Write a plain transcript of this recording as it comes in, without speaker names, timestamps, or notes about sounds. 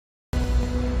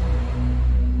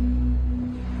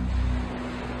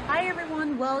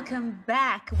welcome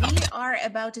back. We are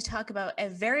about to talk about a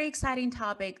very exciting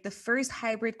topic, the first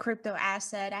hybrid crypto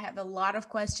asset. I have a lot of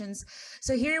questions.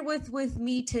 So here with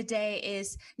me today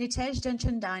is Nitesh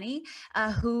Gianchandani,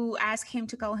 who asked him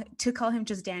to call him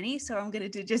just Danny. So I'm going to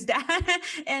do just that.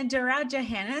 And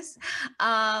Yohannes.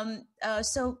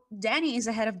 So Danny is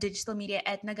the head of digital media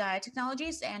at Nagaya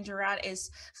Technologies, and Yorath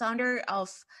is founder of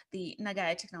the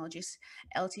Nagaya Technologies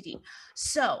Ltd.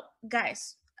 So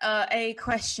guys, a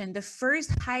question. The first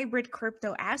hybrid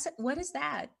crypto asset, what is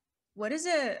that? What is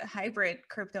a hybrid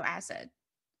crypto asset?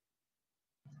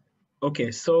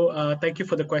 Okay, so thank you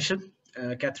for the question,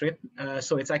 Catherine.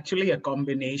 So it's actually a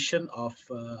combination of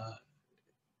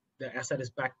the asset is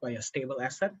backed by a stable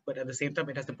asset, but at the same time,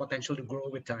 it has the potential to grow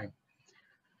with time.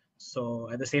 So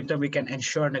at the same time, we can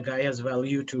ensure Nagaya's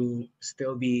value to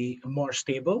still be more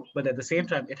stable, but at the same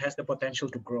time, it has the potential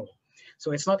to grow.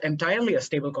 So it's not entirely a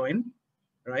stable coin,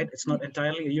 right? It's not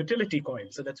entirely a utility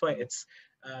coin. So that's why it's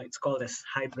called as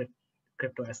hybrid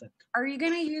crypto asset. Are you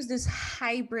going to use this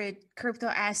hybrid crypto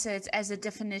assets as a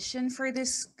definition for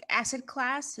this asset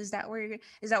class? Is that what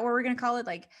we're going to call it?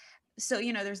 Like, so,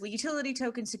 you know, there's the utility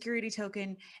token, security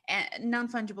token, and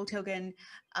non-fungible token,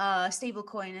 stable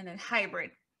coin, and then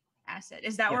hybrid asset.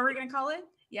 Is that what we're going to call it?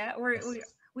 Yeah,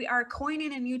 we are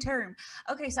coining a new term.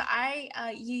 Okay, so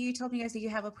you told me guys that you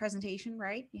have a presentation,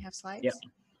 right? You have slides? Yeah.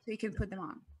 So you can put them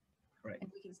on, right? And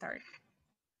we can start.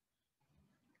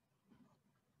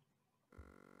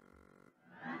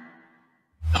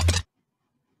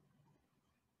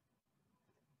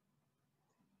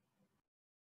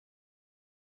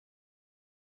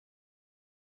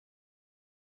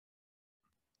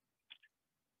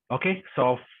 Okay,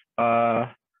 so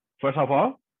first of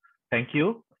all, thank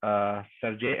you,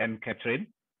 Sergey and Catherine.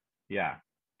 Yeah,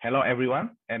 hello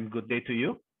everyone, and good day to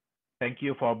you. Thank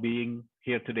you for being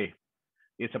here today.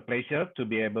 It's a pleasure to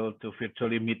be able to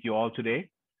virtually meet you all today.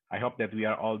 I hope that we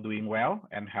are all doing well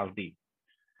and healthy.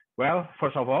 Well,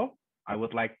 first of all, I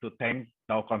would like to thank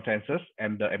DAO Consensus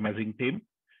and the amazing team,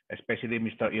 especially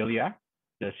Mr. Ilya,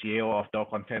 the CEO of DAO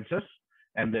Consensus,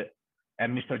 and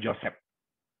Mr. Joseph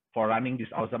for running this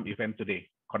awesome event today,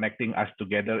 connecting us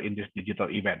together in this digital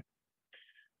event.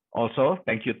 Also,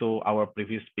 thank you to our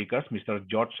previous speakers, Mr.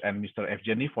 George and Mr.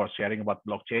 Evgeny, for sharing about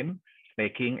blockchain,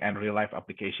 staking, and real-life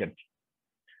applications.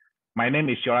 My name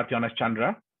is Yorath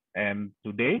Tjandra, and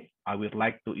today I would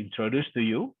like to introduce to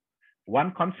you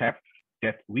one concept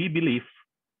that we believe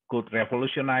could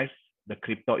revolutionize the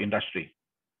crypto industry.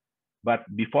 But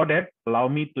before that, allow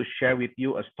me to share with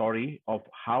you a story of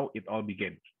how it all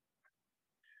began.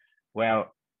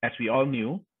 Well, as we all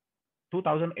knew,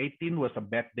 2018 was a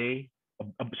bad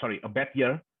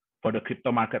year for the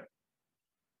crypto market.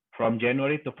 From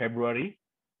January to February,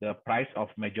 the price of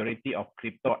majority of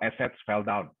crypto assets fell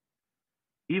down.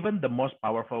 Even the most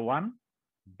powerful one,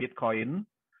 Bitcoin,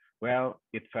 well,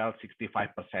 it fell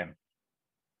 65%.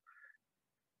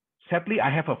 Sadly, I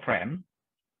have a friend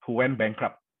who went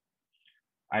bankrupt.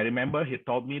 I remember he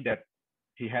told me that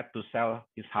he had to sell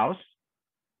his house,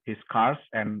 his cars,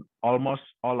 and almost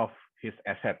all of his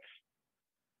assets.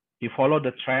 He followed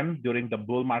the trend during the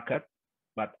bull market,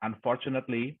 but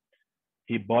unfortunately,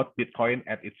 he bought Bitcoin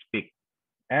at its peak,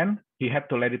 and he had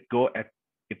to let it go at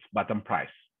its bottom price.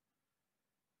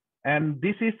 And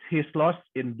this is his loss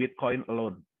in Bitcoin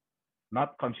alone,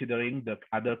 not considering the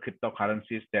other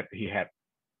cryptocurrencies that he had.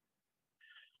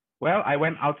 Well, I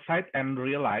went outside and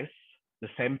realized the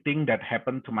same thing that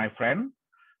happened to my friend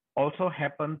also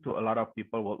happened to a lot of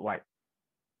people worldwide.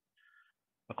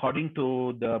 According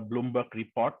to the Bloomberg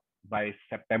report, by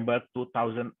September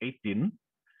 2018,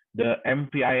 the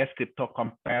MPIS Crypto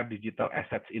Compare Digital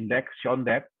Assets Index shown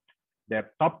that the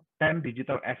top 10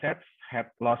 digital assets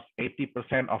had lost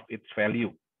 80% of its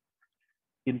value.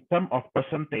 In terms of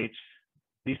percentage,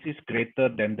 this is greater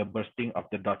than the bursting of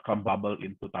the dot-com bubble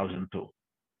in 2002.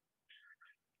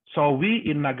 So we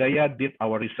in Nagaya did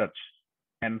our research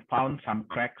and found some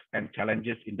cracks and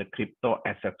challenges in the crypto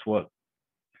assets world.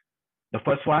 The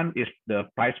first one is the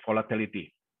price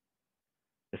volatility.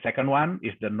 The second one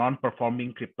is the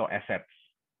non-performing crypto assets.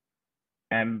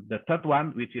 And the third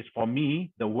one, which is for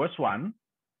me, the worst one,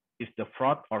 is the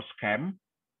fraud or scam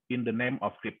in the name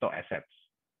of crypto assets.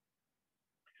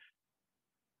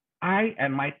 I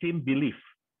and my team believe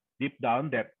deep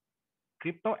down that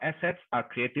crypto assets are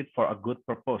created for a good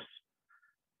purpose,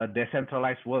 a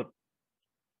decentralized world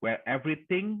where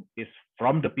everything is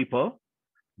from the people,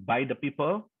 by the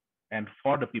people, and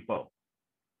for the people.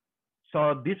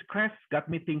 So this crash got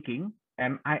me thinking,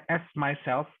 and I asked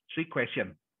myself 3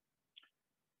 questions.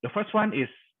 The first one is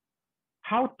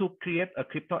how to create a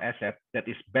crypto asset that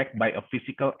is backed by a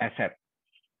physical asset.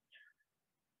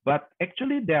 but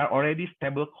actually they are already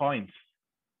stable coins.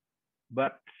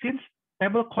 But since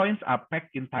stable coins are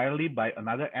backed entirely by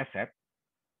another asset,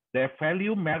 their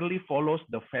value merely follows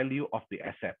the value of the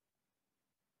asset.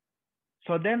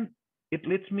 So then it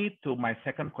leads me to my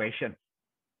second question.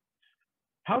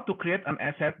 How to create an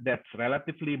asset that's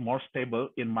relatively more stable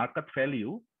in market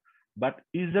value, but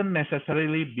isn't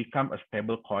necessarily become a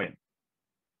stable coin,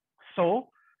 so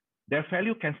their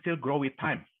value can still grow with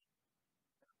time?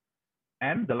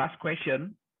 And the last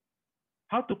question,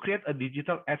 how to create a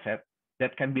digital asset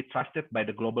that can be trusted by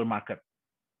the global market?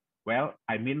 Well,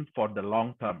 I mean for the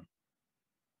long term.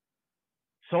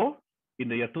 So in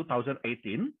the year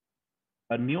 2018,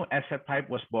 a new asset type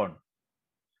was born.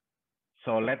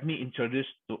 So let me introduce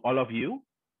to all of you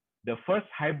the first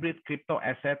hybrid crypto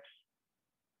assets.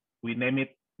 We name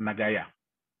it Nagaya.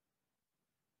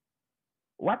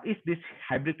 What is this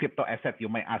hybrid crypto asset, you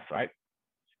may ask, right?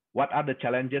 What are the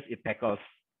challenges it tackles?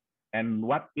 And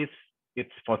what is its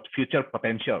future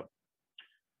potential?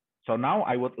 So now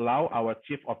I would allow our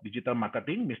Chief of Digital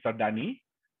Marketing, Mr. Dani,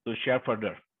 to share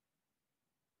further.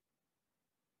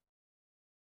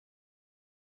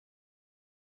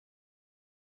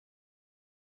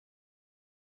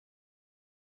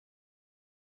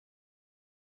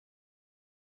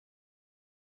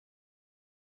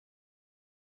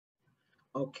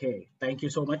 Okay, thank you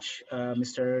so much,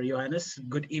 Mr. Yohannes.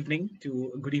 Good evening,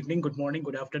 good morning,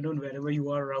 good afternoon, wherever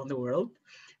you are around the world.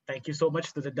 Thank you so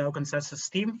much to the DAO Consensus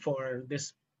team for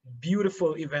this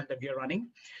beautiful event that we are running.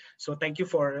 So thank you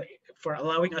for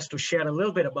allowing us to share a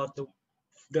little bit about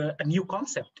a new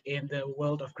concept in the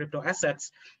world of crypto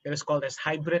assets that is called as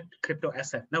hybrid crypto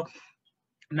asset. Now,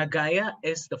 Nagaya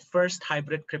is the first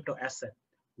hybrid crypto asset.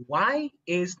 Why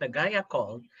is Nagaya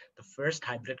called the first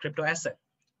hybrid crypto asset?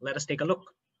 Let us take a look.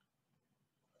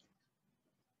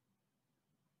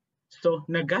 So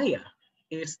Nagaya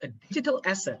is a digital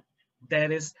asset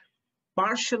that is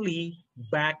partially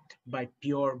backed by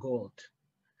pure gold.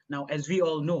 Now, as we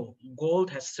all know, gold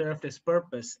has served its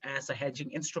purpose as a hedging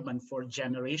instrument for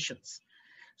generations.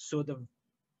 So the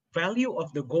value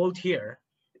of the gold here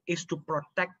is to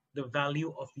protect the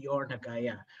value of your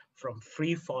Nagaya from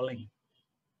free falling.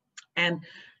 And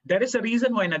there is a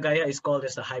reason why Nagaya is called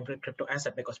as a hybrid crypto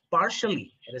asset, because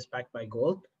partially it is backed by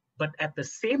gold, but at the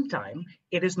same time,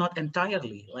 it is not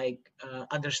entirely like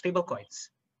other stablecoins.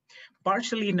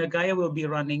 Partially, Nagaya will be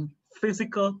running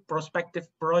physical prospective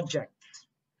projects.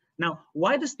 Now,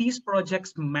 why does these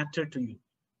projects matter to you?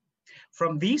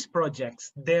 From these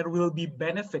projects, there will be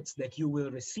benefits that you will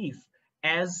receive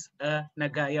as a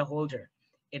Nagaya holder.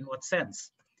 In what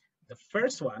sense? The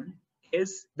first one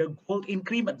is the gold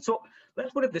increment. So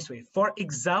let's put it this way. For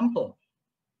example,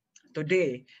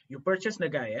 today you purchase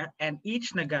Nagaya and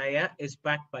each Nagaya is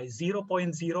backed by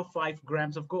 0.05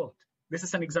 grams of gold. This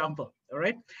is an example, all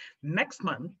right? Next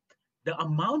month, the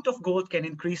amount of gold can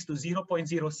increase to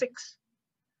 0.06.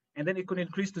 And then it could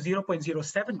increase to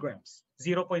 0.07 grams,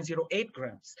 0.08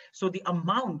 grams. So the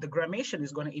amount, the grammation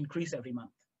is going to increase every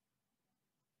month.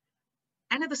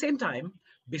 And at the same time,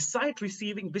 beside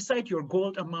your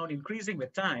gold amount increasing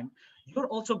with time, you're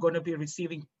also going to be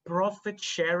receiving profit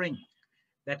sharing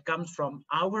that comes from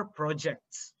our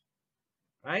projects,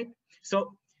 right?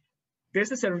 So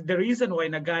this is the reason why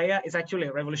Nagaya is actually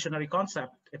a revolutionary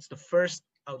concept. It's the first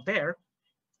out there.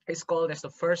 It's called as the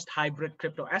first hybrid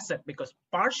crypto asset because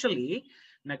partially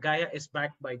Nagaya is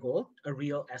backed by gold, a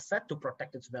real asset to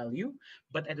protect its value,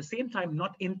 but at the same time,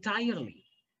 not entirely.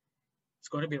 It's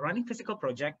going to be running physical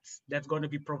projects that's going to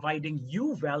be providing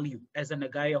you value as a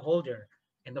Nagaya holder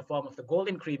in the form of the gold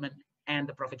increment and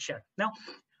the profit share. Now,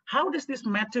 how does this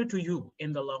matter to you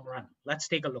in the long run? Let's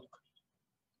take a look.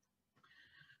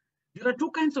 There are two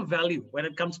kinds of value when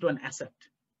it comes to an asset.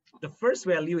 The first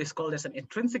value is called as an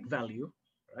intrinsic value,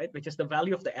 right, which is the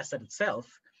value of the asset itself.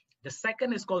 The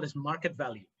second is called as market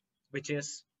value, which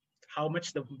is how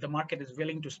much the market is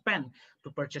willing to spend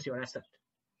to purchase your asset.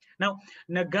 Now,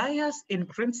 Nagaya's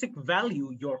intrinsic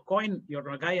value, your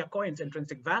Nagaya coin's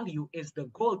intrinsic value is the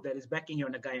gold that is backing your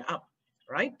Nagaya up,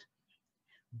 right?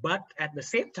 But at the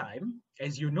same time,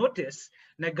 as you notice,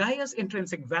 Nagaya's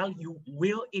intrinsic value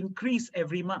will increase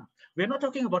every month. We're not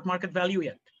talking about market value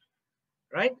yet,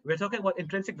 right? We're talking about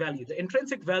intrinsic value. The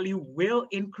intrinsic value will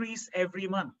increase every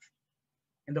month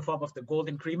in the form of the gold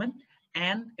increment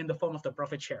and in the form of the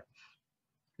profit share.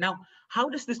 Now, how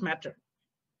does this matter,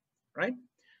 right?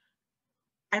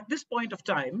 At this point of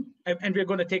time, and we're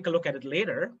going to take a look at it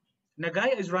later,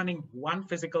 Nagaya is running one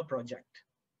physical project.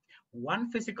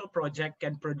 One physical project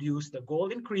can produce the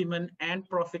gold increment and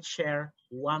profit share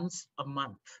once a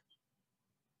month.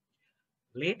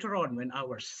 later on, when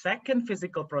our second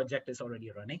physical project is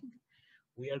already running,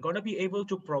 we are going to be able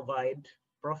to provide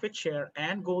profit share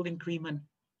and gold increment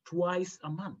twice a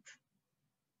month.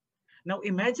 Now,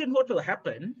 imagine what will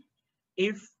happen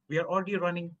if we are already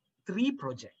running 3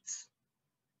 projects,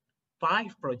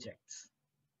 5 projects,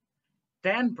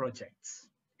 10 projects,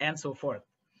 and so forth.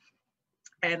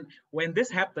 And when this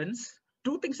happens,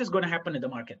 2 things is going to happen in the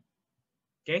market.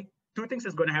 Okay, 2 things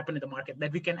is going to happen in the market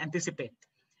that we can anticipate.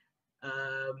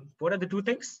 What are the 2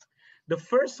 things? The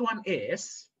first one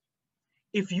is,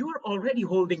 if you are already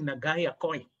holding Nagaya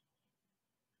coin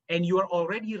and you are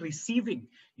already receiving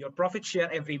your profit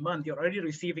share every month, you're already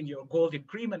receiving your gold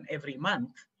increment every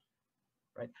month,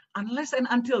 right? Unless and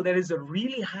until there is a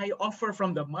really high offer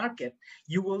from the market,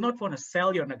 you will not want to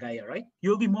sell your Nagaya, right?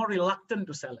 You'll be more reluctant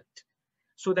to sell it.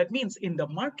 So that means in the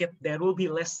market, there will be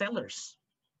less sellers,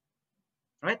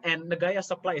 right? And Nagaya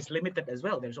supply is limited as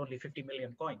well. There's only 50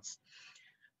 million coins.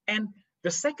 And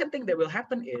the second thing that will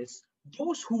happen is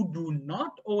those who do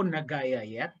not own Nagaya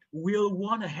yet will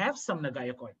want to have some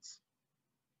Nagaya coins,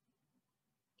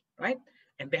 right?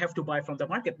 And they have to buy from the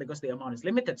market because the amount is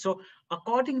limited. So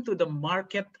according to the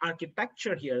market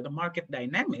architecture here, the market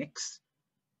dynamics,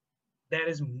 there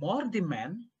is more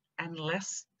demand and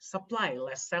less supply,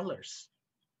 less sellers.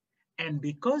 And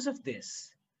because of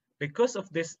this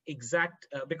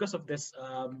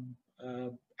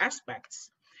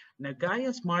aspects,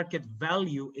 Nagaya's market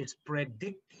value is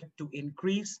predicted to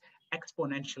increase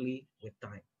exponentially with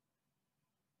time.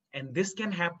 And this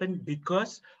can happen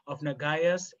because of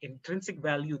Nagaya's intrinsic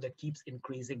value that keeps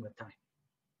increasing with time.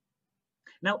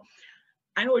 Now,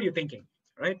 I know what you're thinking,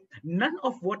 right? None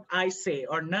of what I say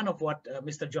or none of what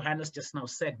Mr. Yohannes just now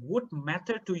said would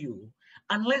matter to you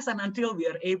unless and until we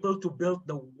are able to build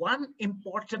the one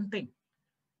important thing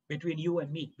between you and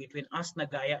me, between us,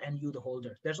 Nagaya, and you, the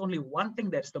holder. There's only one thing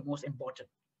that's the most important.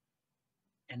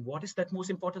 And what is that most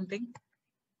important thing?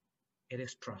 It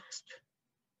is trust.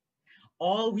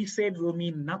 All we said will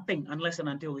mean nothing unless and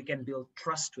until we can build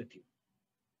trust with you.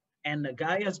 And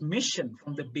Nagaya's mission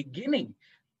from the beginning,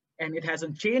 and it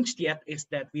hasn't changed yet, is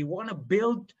that we want to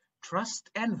build trust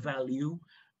and value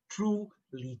through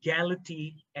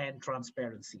legality and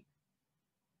transparency.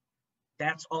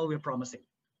 That's all we're promising.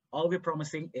 All we're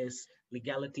promising is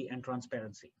legality and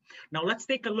transparency. Now let's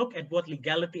take a look at what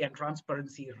legality and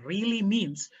transparency really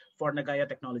means for Nagaya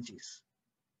Technologies.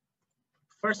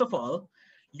 First of all,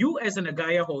 you as a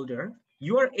Nagaya holder,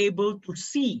 you are able to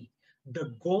see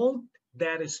the gold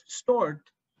that is stored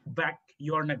back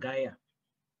your Nagaya,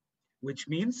 which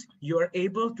means you are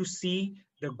able to see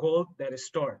the gold that is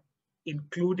stored,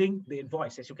 including the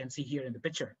invoice, as you can see here in the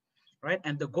picture, right?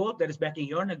 And the gold that is backing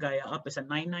your Nagaya up is a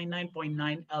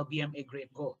 999.9 LBMA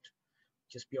grade gold,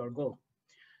 just pure gold.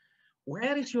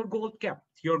 Where is your gold kept?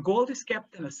 Your gold is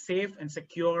kept in a safe and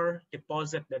secure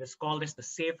deposit that is called as the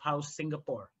Safe House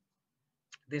Singapore.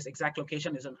 This exact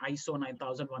location is an ISO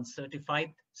 9001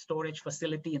 certified storage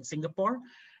facility in Singapore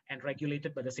and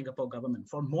regulated by the Singapore government.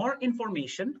 For more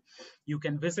information, you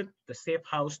can visit the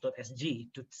safehouse.sg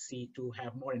to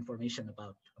have more information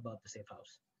about the Safe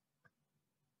House.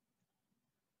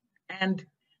 And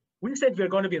we said we're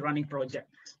going to be running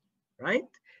projects, right?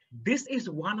 This is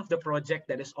one of the projects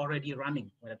that is already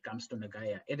running when it comes to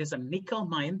Nagaya. It is a nickel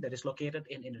mine that is located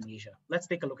in Indonesia. Let's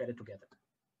take a look at it together.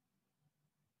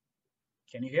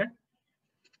 Can you hear?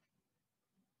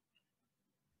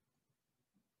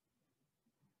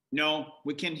 No,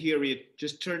 we can't hear it.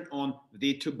 Just turn on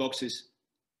the 2 boxes,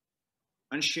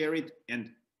 unshare it,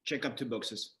 and check up 2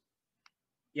 boxes.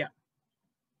 Yeah.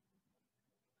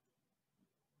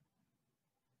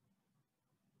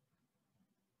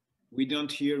 We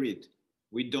don't hear it.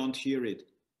 We don't hear it.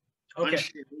 Okay.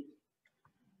 Unshare it.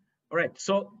 All right,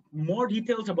 so more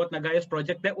details about Nagaya's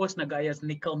project. That was Nagaya's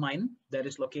nickel mine that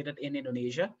is located in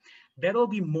Indonesia. There will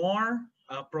be more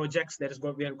projects that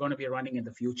we are going to be running in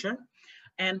the future.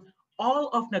 And all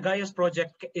of Nagaya's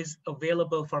project is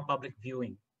available for public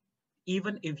viewing,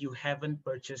 even if you haven't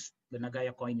purchased the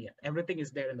Nagaya coin yet. Everything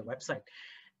is there in the website.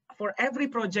 For every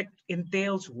project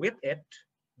entails with it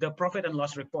the profit and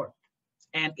loss report,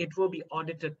 and it will be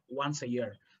audited once a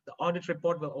year. The audit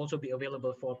report will also be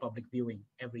available for public viewing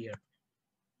every year.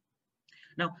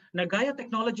 Now, Nagaya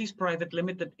Technologies Private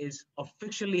Limited is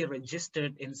officially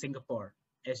registered in Singapore.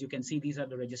 As you can see, these are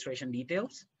the registration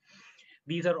details.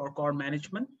 These are our core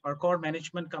management. Our core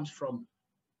management comes from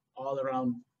all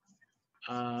around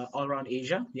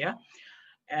Asia, yeah.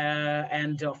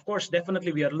 And of course,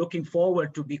 definitely we are looking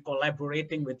forward to be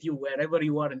collaborating with you wherever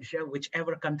you are in Asia,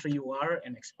 whichever country you are,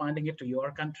 and expanding it to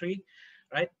your country,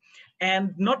 right?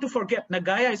 And not to forget,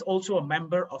 Nagaya is also a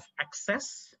member of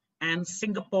Access and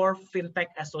Singapore FinTech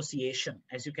Association.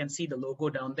 As you can see the logo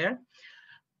down there.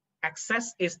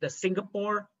 Access is the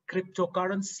Singapore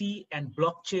Cryptocurrency and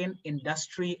Blockchain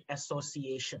Industry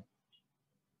Association.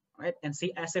 Right? And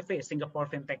SFA is Singapore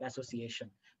FinTech Association.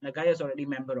 Nagaya is already a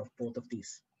member of both of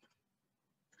these.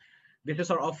 This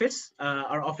is our office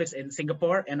in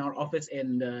Singapore and our office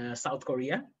in South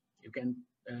Korea. You can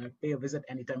pay a visit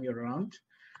anytime you're around.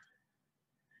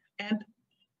 And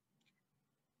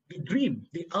the dream,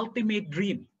 the ultimate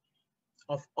dream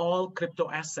of all crypto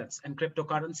assets and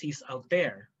cryptocurrencies out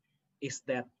there is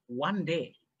that one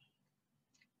day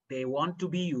they want to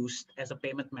be used as a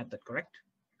payment method, correct?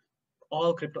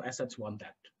 All crypto assets want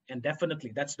that. And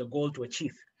definitely that's the goal to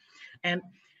achieve. And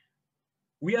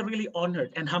we are really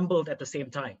honored and humbled at the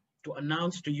same time to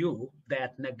announce to you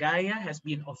that Nagaya has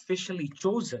been officially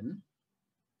chosen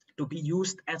to be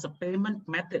used as a payment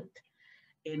method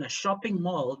in a shopping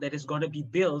mall that is going to be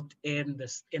built in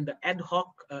the ad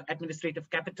hoc administrative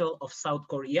capital of South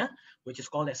Korea, which is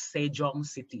called as Sejong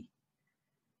City.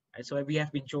 Right, so we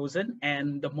have been chosen,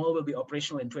 and the mall will be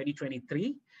operational in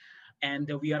 2023. And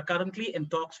we are currently in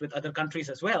talks with other countries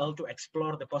as well to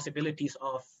explore the possibilities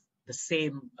of the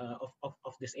same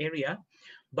of this area.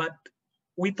 But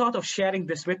we thought of sharing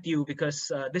this with you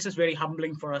because this is very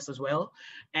humbling for us as well.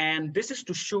 And this is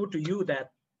to show to you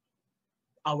that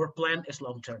our plan is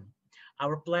long-term.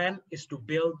 Our plan is to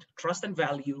build trust and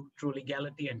value through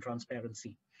legality and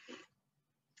transparency.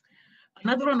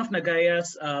 Another one of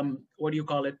Nagaya's,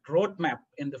 roadmap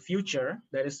in the future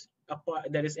that is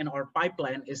in our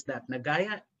pipeline is that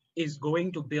Nagaya is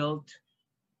going to build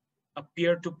a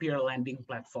peer-to-peer lending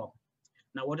platform.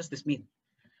 Now, what does this mean?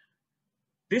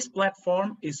 This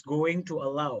platform is going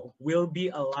to will be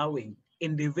allowing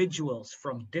individuals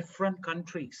from different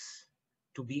countries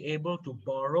to be able to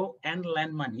borrow and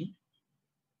lend money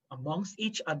amongst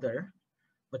each other.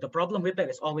 But the problem with that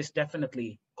is always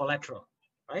definitely collateral,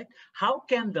 right? How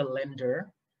can the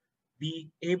lender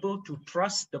be able to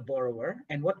trust the borrower,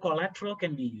 and what collateral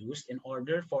can be used in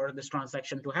order for this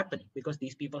transaction to happen? Because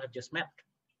these people have just met,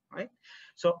 right?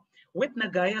 So with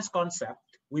Nagaya's concept,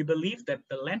 we believe that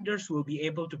the lenders will be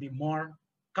able to be more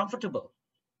comfortable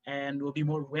and will be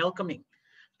more welcoming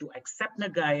to accept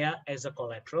Nagaya as a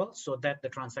collateral so that the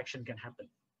transaction can happen.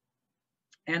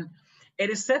 And it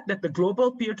is said that the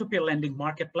global peer-to-peer lending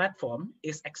market platform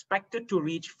is expected to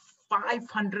reach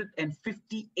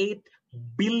 $558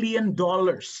 billion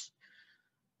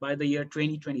by the year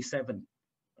 2027,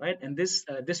 right? And this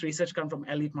research comes from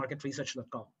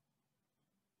elitemarketresearch.com.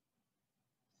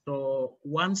 So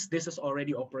once this is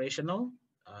already operational,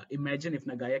 imagine if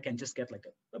Nagaya can just get like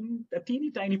a teeny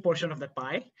tiny portion of the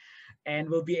pie, and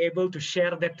we'll be able to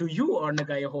share that to you, our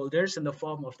Nagaya holders, in the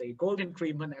form of the gold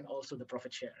increment and also the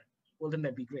profit share. Wouldn't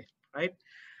that be great, right?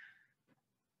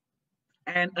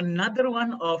 And another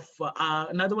one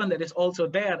that is also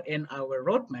there in our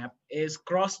roadmap is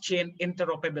cross-chain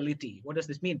interoperability. What does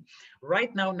this mean?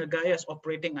 Right now, Nagaya is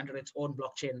operating under its own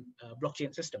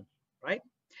blockchain system, right?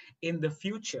 In the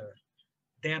future,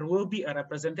 there will be a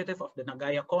representative of the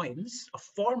Nagaya coins, a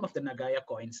form of the Nagaya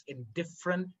coins in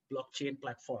different blockchain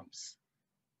platforms,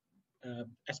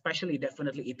 especially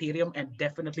definitely Ethereum and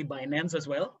definitely Binance as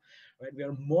well. Right? We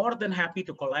are more than happy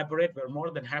to collaborate. We're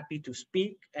more than happy to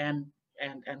speak and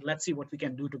let's see what we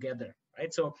can do together.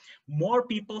 Right? So more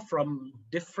people from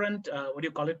different,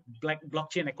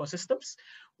 blockchain ecosystems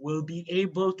will be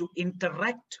able to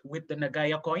interact with the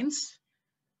Nagaya coins,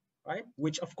 right?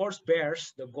 Which of course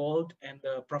bears the gold and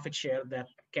the profit share that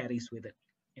carries with it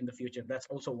in the future. That's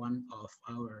also one of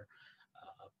our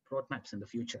roadmaps in the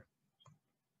future.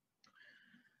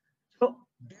 So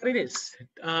there it is.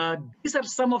 These are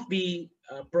some of the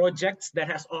projects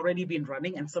that has already been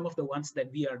running and some of the ones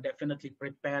that we are definitely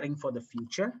preparing for the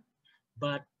future.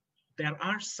 But there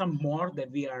are some more that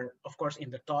we are, of course,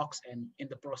 in the talks and in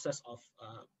the process of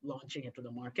launching it to the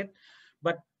market.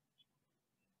 But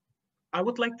I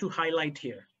would like to highlight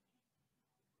here,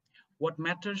 what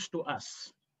matters to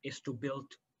us is to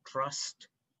build trust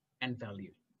and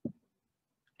value.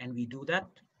 And we do that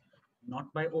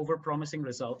not by over-promising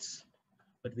results,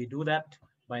 but we do that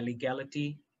by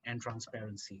legality and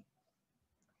transparency.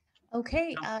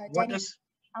 Okay, Danny,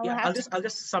 I'll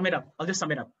just sum it up.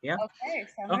 Yeah.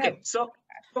 Okay. So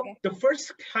the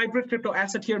first hybrid crypto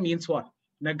asset here means what?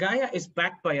 Nagaya is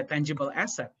backed by a tangible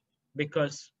asset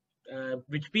because,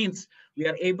 which means we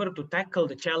are able to tackle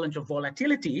the challenge of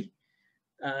volatility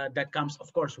that comes,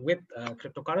 of course, with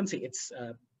cryptocurrency.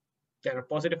 There are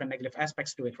positive and negative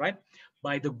aspects to it, right?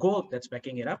 By the gold that's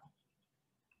backing it up.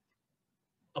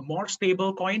 A more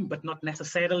stable coin, but not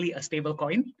necessarily a stable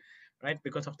coin, right?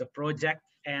 Because of the project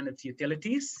and its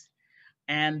utilities.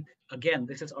 And again,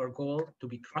 this is our goal, to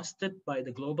be trusted by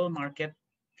the global market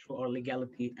through our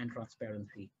legality and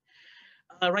transparency.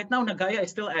 Right now, Nagaya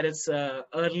is still at its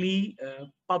early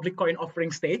public coin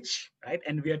offering stage, right?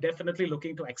 And we are definitely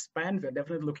looking to expand. We're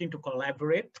definitely looking to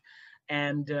collaborate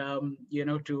and,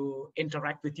 to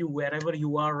interact with you wherever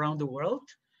you are around the world.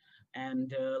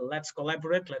 And let's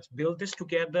collaborate, let's build this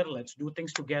together, let's do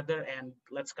things together, and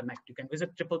let's connect. You can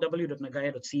visit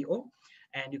www.nagaya.co,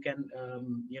 and you can,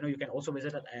 you can also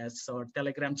visit it as our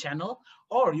Telegram channel,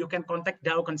 or you can contact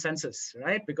DAO Consensus,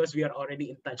 right? Because we are already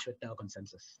in touch with DAO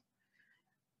Consensus.